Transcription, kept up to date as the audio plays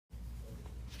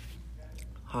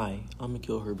Hi, I'm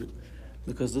Akil Hebert.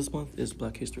 Because this month is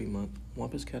Black History Month,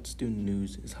 Wampus Cat Student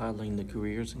News is highlighting the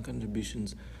careers and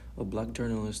contributions of black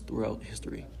journalists throughout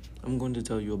history. I'm going to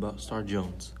tell you about Star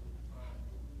Jones.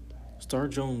 Star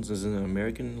Jones is an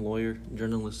American lawyer,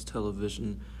 journalist,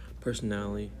 television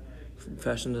personality,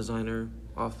 fashion designer,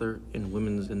 author, and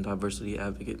women's and diversity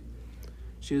advocate.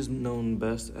 She is known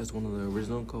best as one of the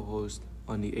original co-hosts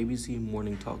on the ABC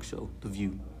morning talk show, The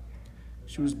View.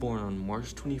 She was born on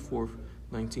March 24th,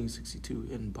 1962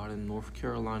 in Baden, North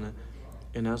Carolina,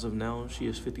 and as of now, she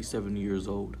is 57 years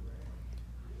old.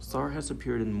 Star has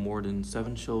appeared in more than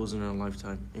 7 shows in her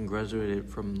lifetime and graduated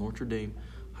from Notre Dame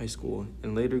High School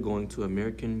and later going to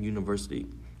American University,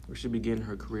 where she began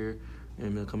her career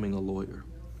in becoming a lawyer.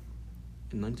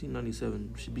 In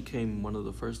 1997, she became one of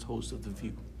the first hosts of The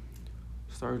View.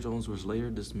 Star Jones was later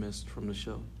dismissed from the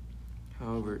show.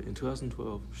 However, in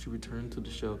 2012, she returned to the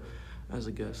show as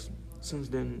a guest. Since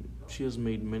then, she has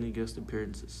made many guest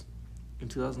appearances. In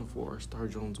 2004, Star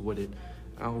Jones wedded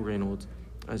Al Reynolds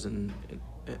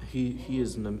he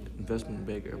is an investment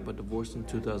banker, but divorced in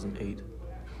 2008.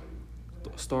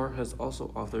 Star has also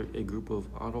authored a group of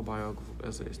autobiographical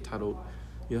essays titled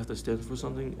You Have to Stand for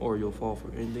Something or You'll Fall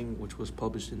for Anything, which was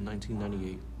published in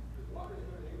 1998.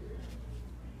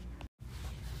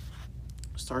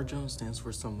 Star Jones stands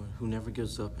for someone who never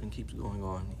gives up and keeps going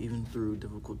on, even through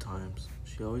difficult times.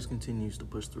 She always continues to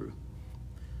push through.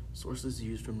 Sources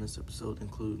used from this episode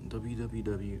include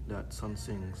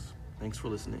www.sunsings. Thanks for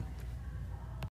listening.